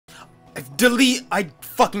I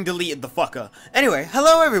fucking deleted the fucker. Anyway,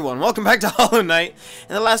 hello everyone, welcome back to Hollow Knight.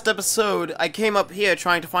 In the last episode, I came up here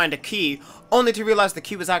trying to find a key, only to realize the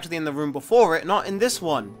key was actually in the room before it, not in this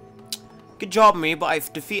one. Good job me, but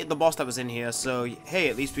I've defeated the boss that was in here, so hey,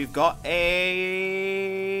 at least we've got a...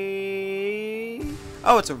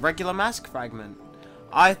 Oh, it's a regular mask fragment.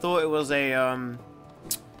 I thought it was a,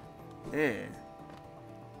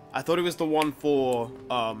 I thought it was the one for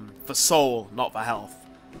soul, not for health.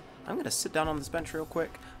 I'm gonna sit down on this bench real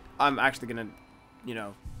quick. I'm actually gonna, you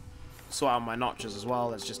know, sort out my notches as well.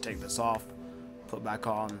 Let's just take this off, put back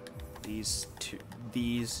on these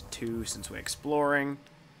two since we're exploring.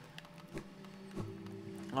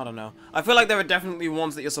 I don't know. I feel like there are definitely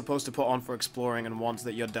ones that you're supposed to put on for exploring and ones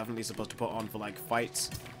that you're definitely supposed to put on for like fights.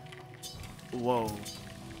 Whoa.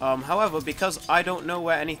 However, because I don't know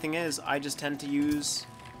where anything is, I just tend to use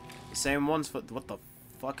the same ones for... What the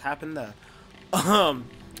fuck happened there?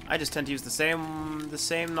 I just tend to use the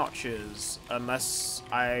same notches unless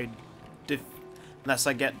I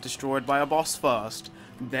get destroyed by a boss first.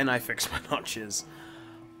 Then I fix my notches.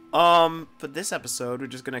 For this episode, we're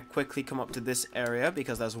just gonna quickly come up to this area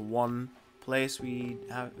because there's one place we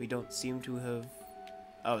don't seem to have...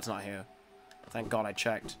 Oh, it's not here. Thank God I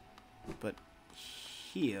checked. But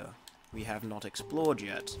here we have not explored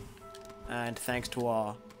yet. And thanks to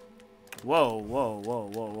our...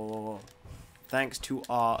 Whoa. Thanks to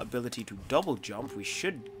our ability to double jump, we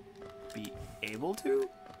should be able to?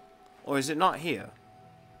 Or is it not here?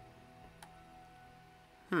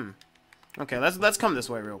 Okay, let's come this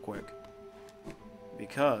way real quick.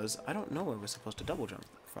 Because I don't know where we're supposed to double jump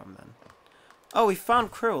from then. Oh, we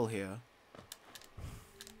found Krill here.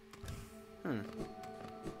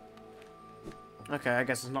 Okay, I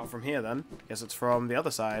guess it's not from here then. I guess it's from the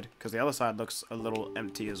other side, because the other side looks a little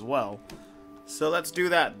empty as well. So let's do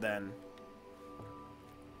that then.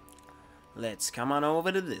 Let's come on over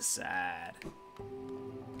to this side.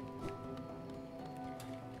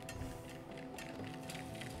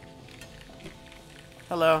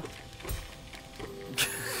 Hello.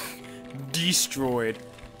 Destroyed.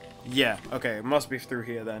 Yeah, okay, it must be through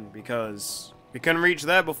here then, because we couldn't reach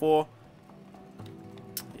there before.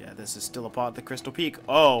 Yeah, this is still a part of the Crystal Peak.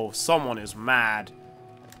 Oh, someone is mad.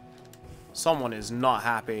 Someone is not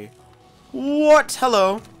happy. What?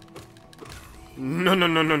 Hello. No,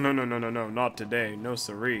 not today. No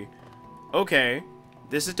siree. Okay,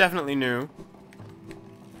 this is definitely new.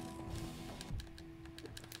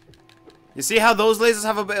 You see how those lasers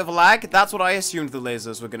have a bit of a lag? That's what I assumed the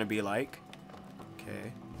lasers were going to be like.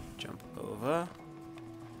 Okay, jump over.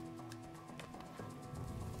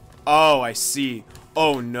 Oh, I see.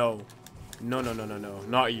 Oh, no. No,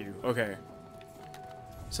 not you. Okay.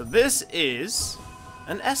 So this is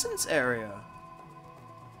an essence area.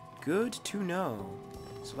 Good to know.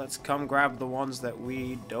 So let's come grab the ones that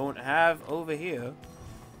we don't have over here.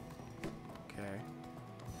 Okay.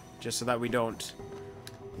 Just so that we don't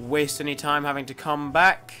waste any time having to come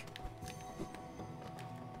back.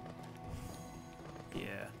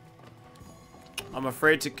 Yeah. I'm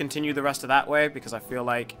afraid to continue the rest of that way because I feel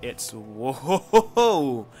like it's...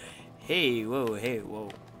 Whoa! Hey, whoa.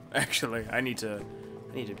 Actually, I need to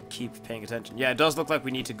keep paying attention. Yeah, it does look like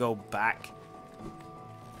we need to go back.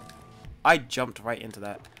 I jumped right into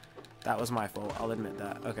that. That was my fault. I'll admit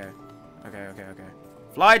that. Okay.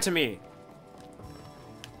 Fly to me.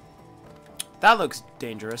 That looks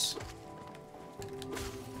dangerous.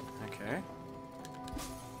 Okay.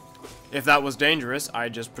 If that was dangerous, I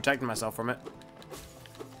just protected myself from it.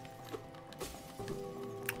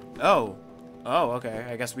 Oh. Oh, okay.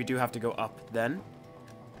 I guess we do have to go up then.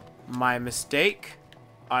 My mistake.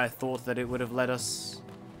 I thought that it would have led us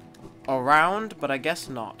around, but I guess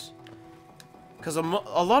not. Because a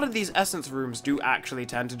lot of these essence rooms do actually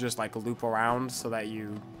tend to just, like, loop around so that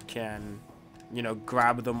you can, you know,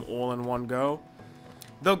 grab them all in one go.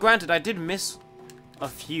 Though, granted, I did miss a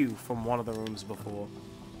few from one of the rooms before.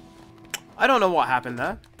 I don't know what happened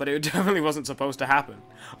there, but it definitely wasn't supposed to happen.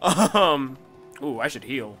 Ooh, I should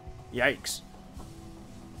heal. Yikes.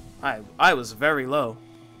 I was very low.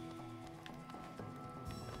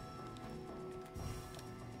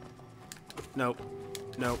 Nope.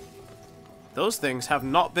 Those things have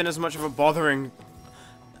not been as much of a bothering...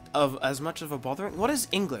 What is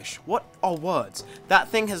English? What are words? That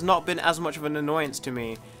thing has not been as much of an annoyance to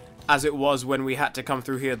me as it was when we had to come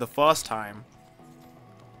through here the first time.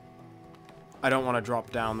 I don't want to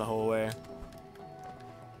drop down the whole way.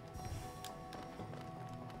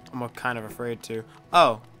 I'm kind of afraid to.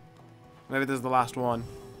 Oh. Maybe this is the last one.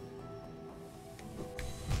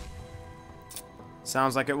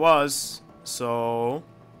 Sounds like it was. So...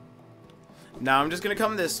 Now I'm just gonna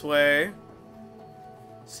come this way.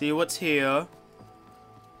 See what's here.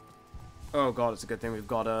 Oh god, it's a good thing we've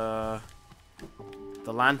got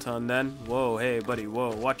the lantern then. Whoa, hey buddy,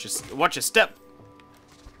 whoa, watch your step.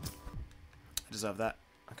 I deserve that.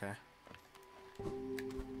 Okay.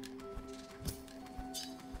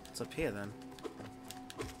 What's up here then?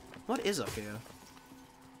 What is up here?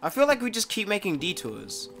 I feel like we just keep making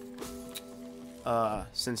detours.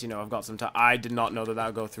 Since, you know, I've got some time. I did not know that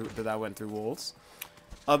that went through walls.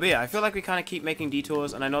 But yeah, I feel like we kind of keep making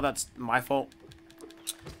detours, and I know that's my fault.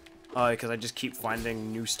 Because I just keep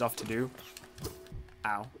finding new stuff to do.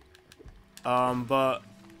 Ow. But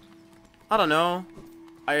I don't know.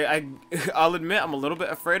 I'll admit I'm a little bit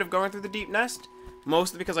afraid of going through the deep nest.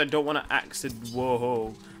 Mostly because I don't want to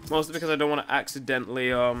Mostly because I don't want to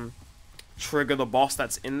accidentally, trigger the boss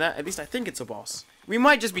that's in there. At least I think it's a boss. We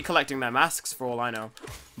might just be collecting their masks for all I know.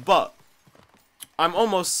 But I'm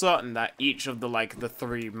almost certain that each of the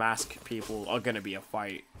 3 mask people are gonna be a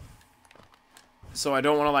fight. So I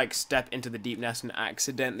don't want to, like, step into the deep nest and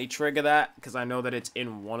accidentally trigger that, because I know that it's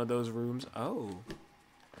in one of those rooms. Oh.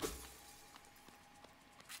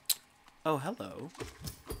 Oh, hello.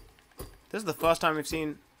 This is the first time we've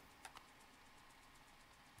seen...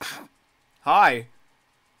 Hi.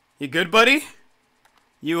 You good, buddy?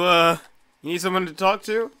 You need someone to talk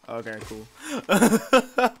to? Okay, cool.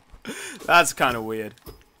 That's kind of weird.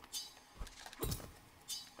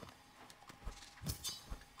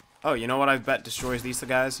 Oh, you know what I bet destroys these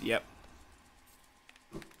guys? Yep.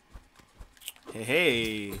 Hey,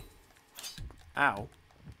 hey. Ow.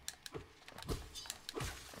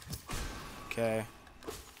 Okay.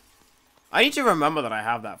 I need to remember that I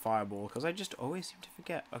have that fireball, because I just always seem to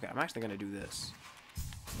forget. Okay, I'm actually going to do this.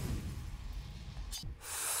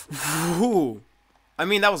 Ooh. I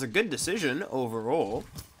mean, that was a good decision overall.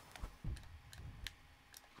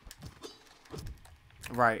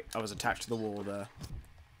 Right, I was attached to the wall there.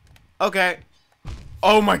 Okay.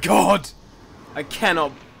 Oh my god! I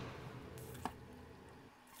cannot...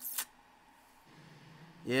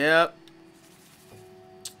 Yep.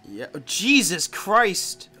 Yeah. Oh, Jesus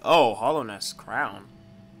Christ! Oh, Hollowness Crown.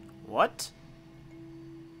 What?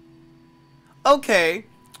 Okay.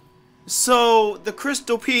 So, the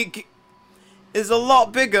Crystal Peak is a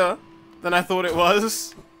lot bigger than I thought it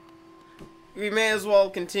was. We may as well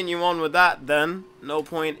continue on with that then. No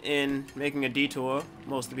point in making a detour,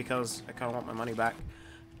 mostly because I kind of want my money back.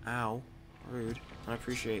 Ow. Rude.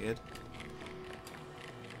 Unappreciated.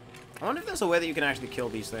 I wonder if there's a way that you can actually kill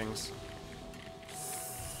these things.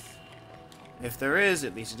 If there is,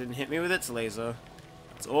 at least it didn't hit me with its laser.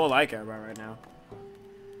 That's all I care about right now.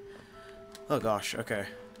 Oh gosh, okay.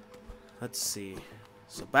 Let's see.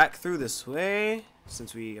 So back through this way,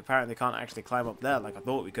 since we apparently can't actually climb up there like I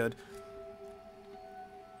thought we could.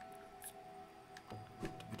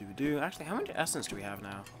 Actually, how much essence do we have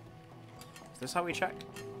now? Is this how we check?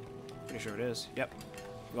 Pretty sure it is. Yep.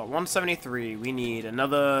 We got 173. We need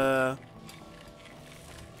another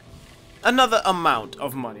amount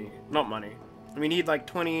of money. Not money. We need like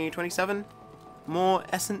 27 more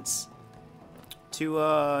essence to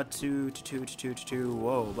whoa,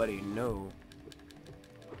 buddy, no.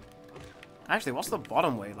 Actually, what's the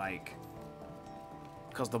bottom way like?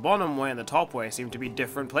 Because the bottom way and the top way seem to be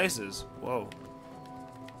different places. Whoa.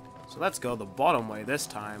 So let's go the bottom way this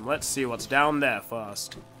time. Let's see what's down there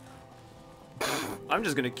first. I'm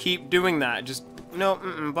just gonna keep doing that. Just, no,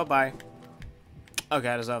 bye-bye. Okay,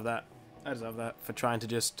 I deserve that. I deserve that for trying to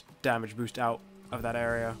just damage boost out of that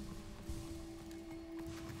area.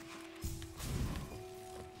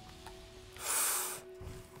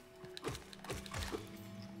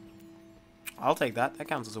 I'll take that. That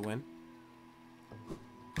counts as a win.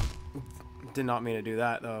 Did not mean to do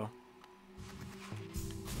that, though.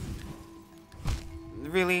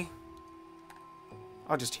 Really?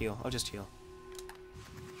 I'll just heal. I'll just heal.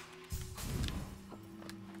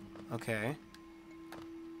 Okay.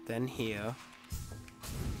 Then here.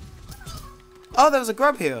 Oh, there was a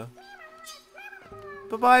grub here.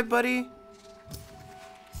 Bye-bye, buddy.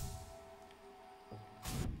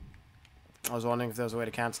 I was wondering if there was a way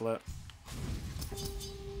to cancel it.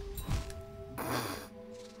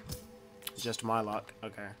 Just my luck.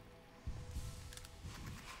 Okay.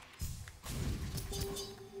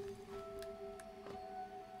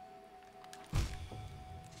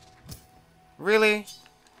 Really?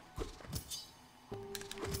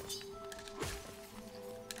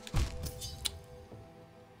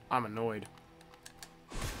 I'm annoyed.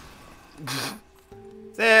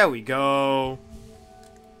 There we go.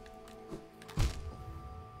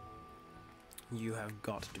 You have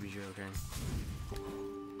got to be joking.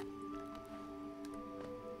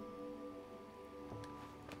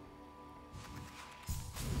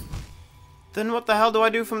 Then what the hell do I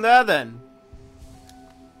do from there, then?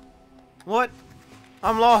 What?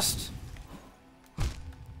 I'm lost.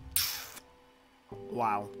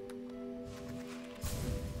 Wow.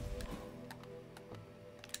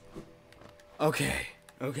 Okay.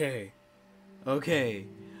 Okay. Okay.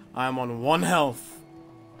 I'm on 1 health.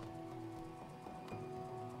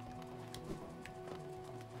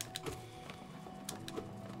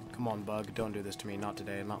 Come on, bug. Don't do this to me. Not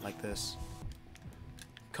today. Not like this.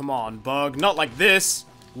 Come on, bug. Not like this.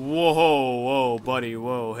 Whoa, whoa, buddy.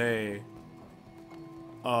 Whoa, hey.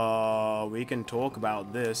 We can talk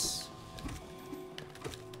about this.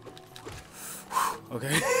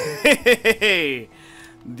 Okay.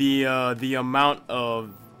 The amount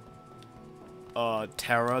of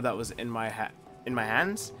terror that was in my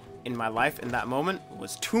hands, in my life, in that moment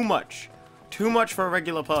was too much. Too much for a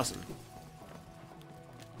regular person.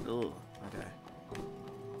 Ugh, okay.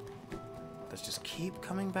 Let's just keep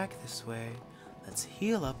coming back this way. Let's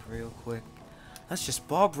heal up real quick. Let's just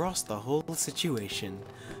Bob Ross the whole situation.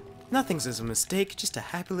 Nothing's a mistake, just a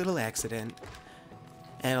happy little accident.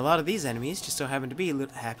 And a lot of these enemies just so happen to be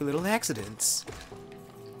happy little accidents.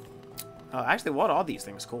 Actually, what are these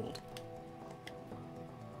things called?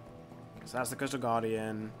 Because that's the Crystal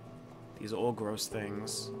Guardian. These are all gross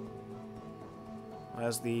things.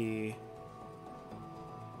 Where's the...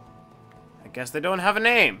 I guess they don't have a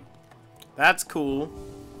name. That's cool.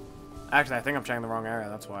 Actually, I think I'm checking the wrong area,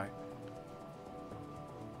 that's why.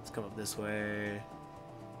 Let's come up this way.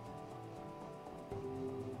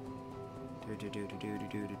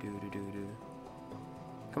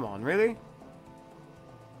 Come on, really?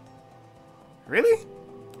 Really?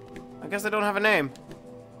 I guess they don't have a name.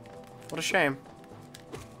 What a shame.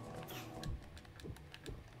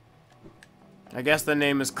 I guess the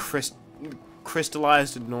name is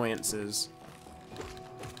Crystallized Annoyances.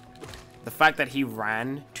 The fact that he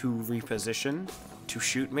ran to reposition to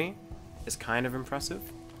shoot me is kind of impressive.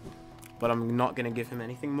 But I'm not going to give him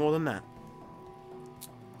anything more than that.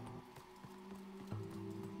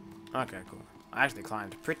 Okay, cool. I actually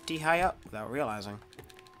climbed pretty high up without realizing.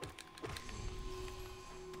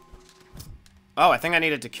 Oh, I think I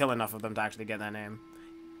needed to kill enough of them to actually get their name.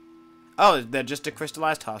 Oh, they're just a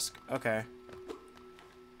crystallized husk. Okay.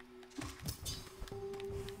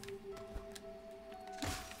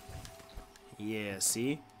 Yeah,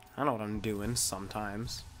 see? I know what I'm doing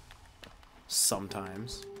sometimes.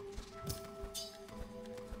 Sometimes.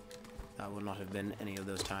 That would not have been any of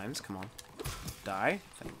those times. Come on. Die.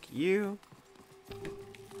 Thank you.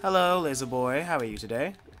 Hello, laser boy. How are you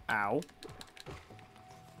today? Ow.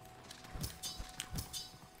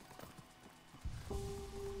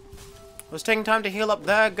 Was taking time to heal up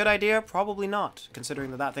there a good idea? Probably not,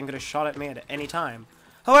 considering that that thing could have shot at me at any time.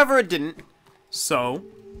 However, it didn't. So,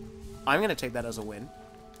 I'm going to take that as a win.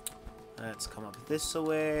 Let's come up this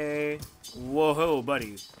way. Whoa,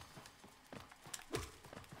 buddy.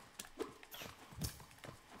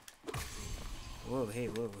 Whoa, hey,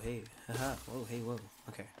 haha, whoa, hey, whoa.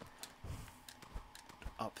 Okay.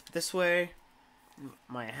 Up this way.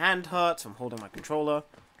 My hand hurts. I'm holding my controller.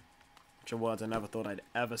 Which are words I never thought I'd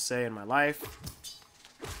ever say in my life.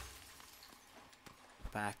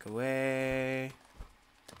 Back away.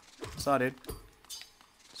 Started.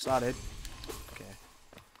 Okay.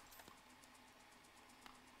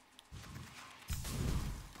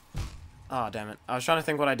 Oh, damn it. I was trying to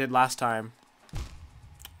think what I did last time.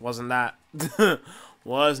 Wasn't that.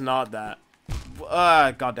 Was not that.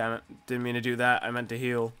 God damn it. Didn't mean to do that. I meant to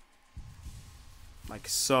heal. Like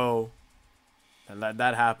so. And let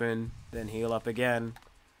that happen. Then heal up again.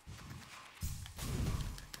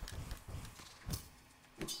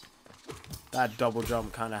 That double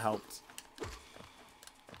jump kind of helped.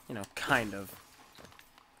 You know, kind of.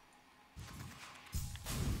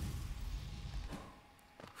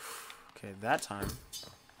 Okay, that time.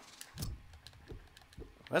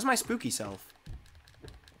 Where's my spooky self?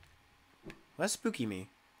 Where's spooky me?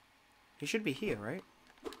 He should be here, right?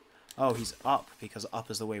 Oh, he's up, because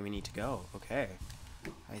up is the way we need to go. Okay.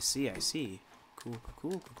 I see. Cool.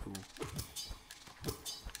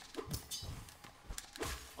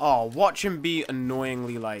 Oh, watch him be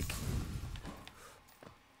annoyingly like...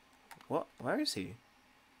 What? Where is he?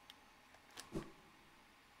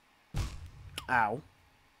 Ow.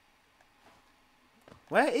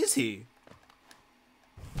 Where is he?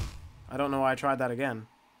 I don't know why I tried that again.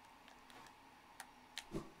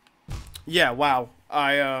 Yeah, wow.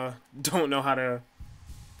 I, don't know how to...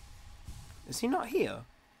 Is he not here?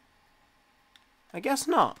 I guess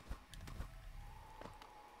not.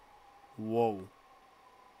 Whoa.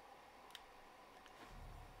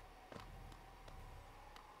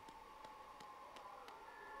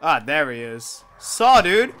 Ah, there he is. Saw,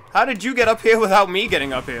 dude. How did you get up here without me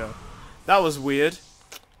getting up here? That was weird.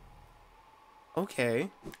 Okay.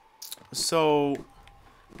 So,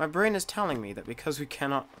 my brain is telling me that because we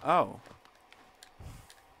cannot... Oh.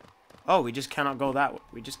 Oh, we just cannot go that way.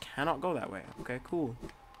 We just cannot go that way. Okay, cool.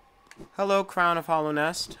 Hello, Crown of Hollow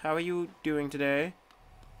Nest. How are you doing today?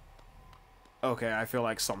 Okay, I feel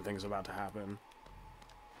like something's about to happen.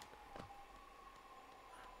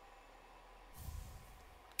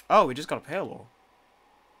 Oh, we just got a pale.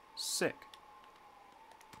 Sick.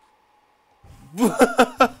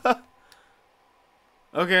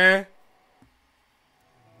 Okay.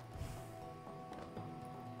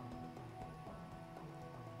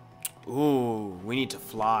 Ooh, we need to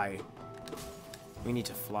fly. We need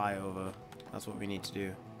to fly over. That's what we need to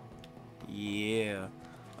do. Yeah.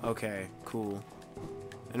 Okay, cool.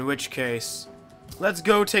 In which case, let's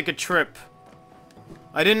go take a trip.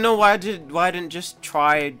 I didn't know why I didn't just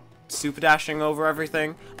try super dashing over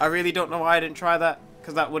everything. I really don't know why I didn't try that,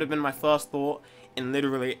 because that would have been my first thought in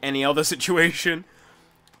literally any other situation.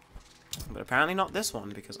 But apparently not this one,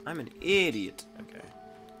 because I'm an idiot. Okay.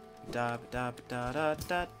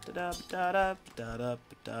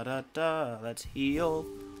 Let's heal.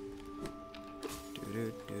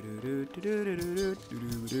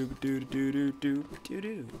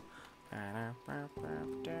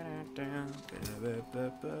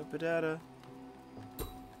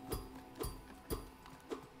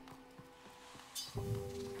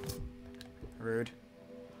 Rude.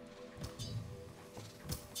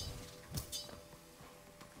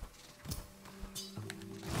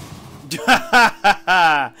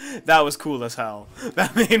 That was cool as hell.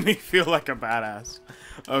 That made me feel like a badass.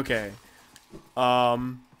 Okay. I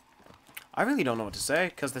really don't know what to say,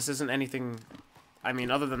 because this isn't anything... I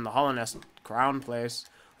mean, other than the Hollow Nest crown place,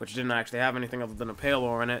 which didn't actually have anything other than a pale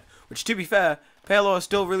ore in it. Which, to be fair, pale ore is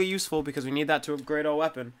still really useful, because we need that to upgrade our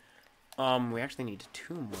weapon. We actually need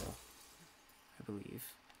 2 more, I believe.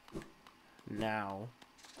 Now.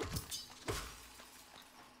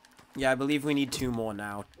 Yeah, I believe we need 2 more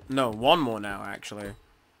now. No, 1 more now, actually.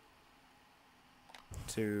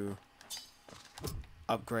 To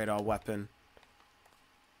upgrade our weapon.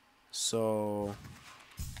 So...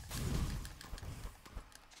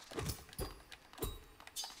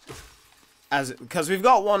 because we've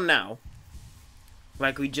got 1 now.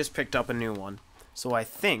 Like, we just picked up a new one. So I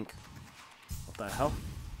think... What the hell?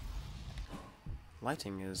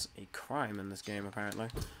 Lighting is a crime in this game, apparently.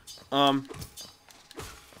 Or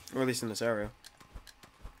at least in this area.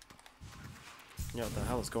 Yeah, what the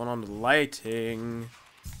hell is going on with lighting?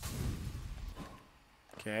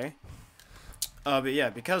 Okay. But yeah,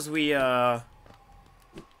 because we got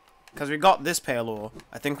this pale ore,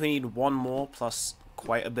 I think we need 1 more plus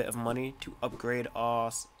quite a bit of money to upgrade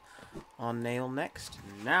our nail next.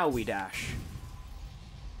 Now we dash.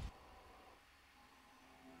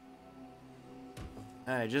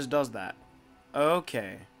 And it just does that.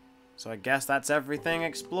 Okay. So I guess that's everything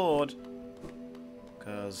explored.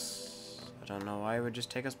 Because I don't know why it would just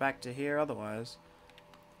take us back to here otherwise.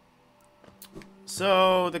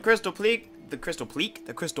 So the Crystal Peak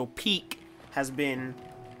has been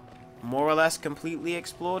more or less completely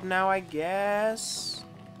explored now, I guess.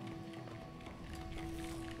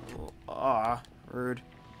 Ah, rude.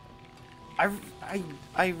 I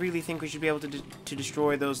really think we should be able to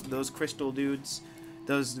destroy those crystal dudes,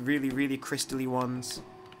 those really crystally ones.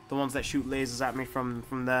 The ones that shoot lasers at me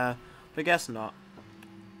from there. But I guess not.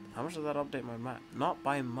 How much does that update my map? Not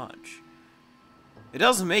by much. It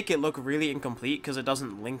does make it look really incomplete because it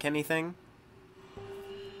doesn't link anything.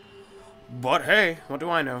 But hey, what do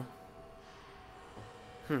I know?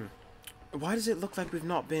 Why does it look like we've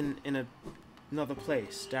not been in another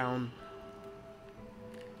place? Down.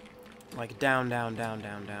 Like down.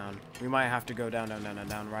 We might have to go down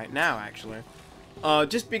right now, actually.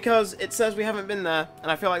 Just because it says we haven't been there, and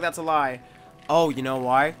I feel like that's a lie. Oh, you know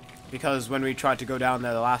why? Because when we tried to go down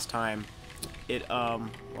there the last time, it,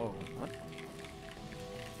 whoa, what?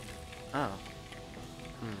 Oh.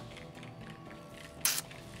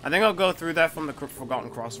 I think I'll go through there from the Forgotten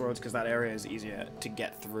Crossroads, because that area is easier to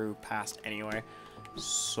get through past anyway.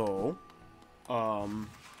 So,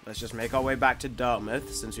 let's just make our way back to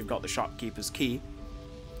Dartmouth, since we've got the shopkeeper's key.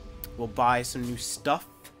 We'll buy some new stuff,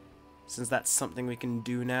 since that's something we can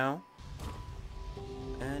do now.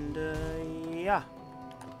 And, yeah.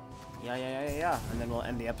 Yeah. And then we'll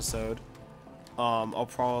end the episode. I'll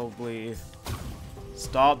probably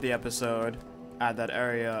start the episode at that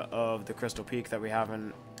area of the Crystal Peak that we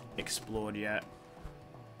haven't explored yet.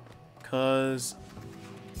 Because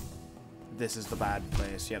this is the bad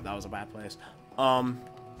place. Yep, that was a bad place.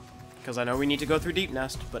 Because I know we need to go through Deep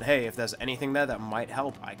Nest, but hey, if there's anything there that might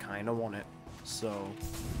help, I kind of want it. So,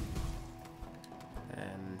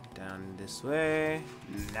 and down this way,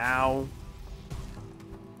 now.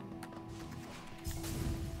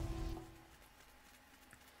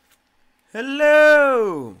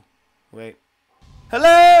 Hello! Wait.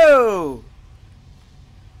 Hello!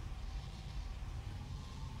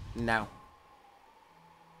 Now.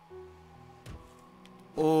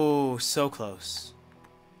 Oh, so close.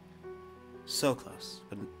 So close,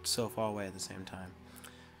 but so far away at the same time.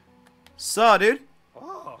 So, dude.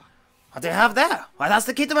 Oh. What do you have there? Why, that's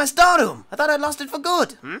the key to my storeroom. I thought I'd lost it for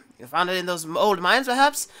good. You found it in those old mines,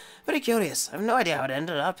 perhaps? Very curious. I have no idea how it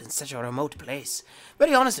ended up in such a remote place.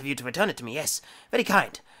 Very honest of you to return it to me, yes. Very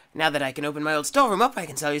kind. Now that I can open my old storeroom up, I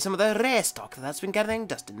can sell you some of the rare stock that's been gathering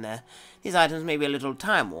dust in there. These items may be a little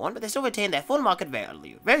time-worn, but they still retain their full market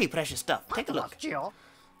value. Very precious stuff. Take a look.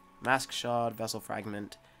 Mask shard, vessel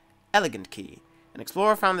fragment, elegant key. An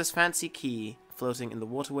explorer found this fancy key floating in the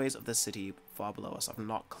waterways of the city far below us. I've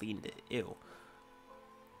not cleaned it. Ew.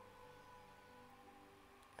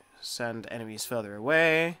 Send enemies further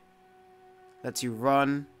away. Lets you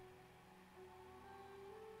run.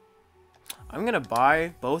 I'm gonna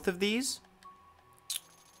buy both of these.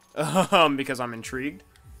 Because I'm intrigued.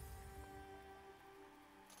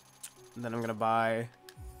 And then I'm gonna buy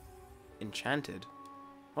Enchanted.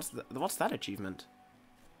 What's that achievement?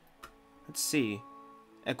 Let's see.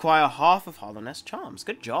 Acquire half of Hollowness Charms.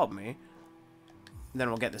 Good job, me. Then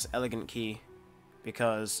we'll get this elegant key.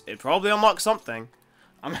 Because it probably unlocks something.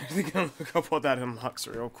 I'm actually gonna look up what that unlocks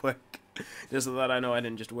real quick. Just so that I know I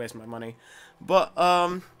didn't just waste my money. But,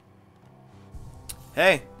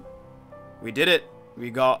 hey. We did it. We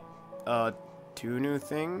got, 2 new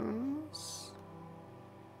things.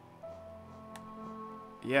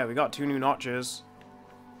 Yeah, we got 2 new notches.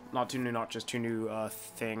 Not 2 new notches, 2 new,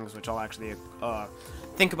 things, which I'll actually,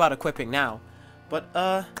 think about equipping now. But,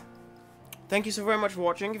 thank you so very much for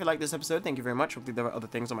watching. If you liked this episode, thank you very much. Hopefully there are other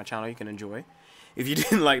things on my channel you can enjoy. If you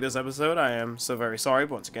didn't like this episode, I am so very sorry.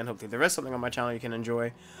 But once again, hopefully there is something on my channel you can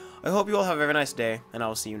enjoy. I hope you all have a very nice day, and I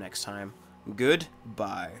will see you next time.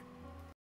 Goodbye.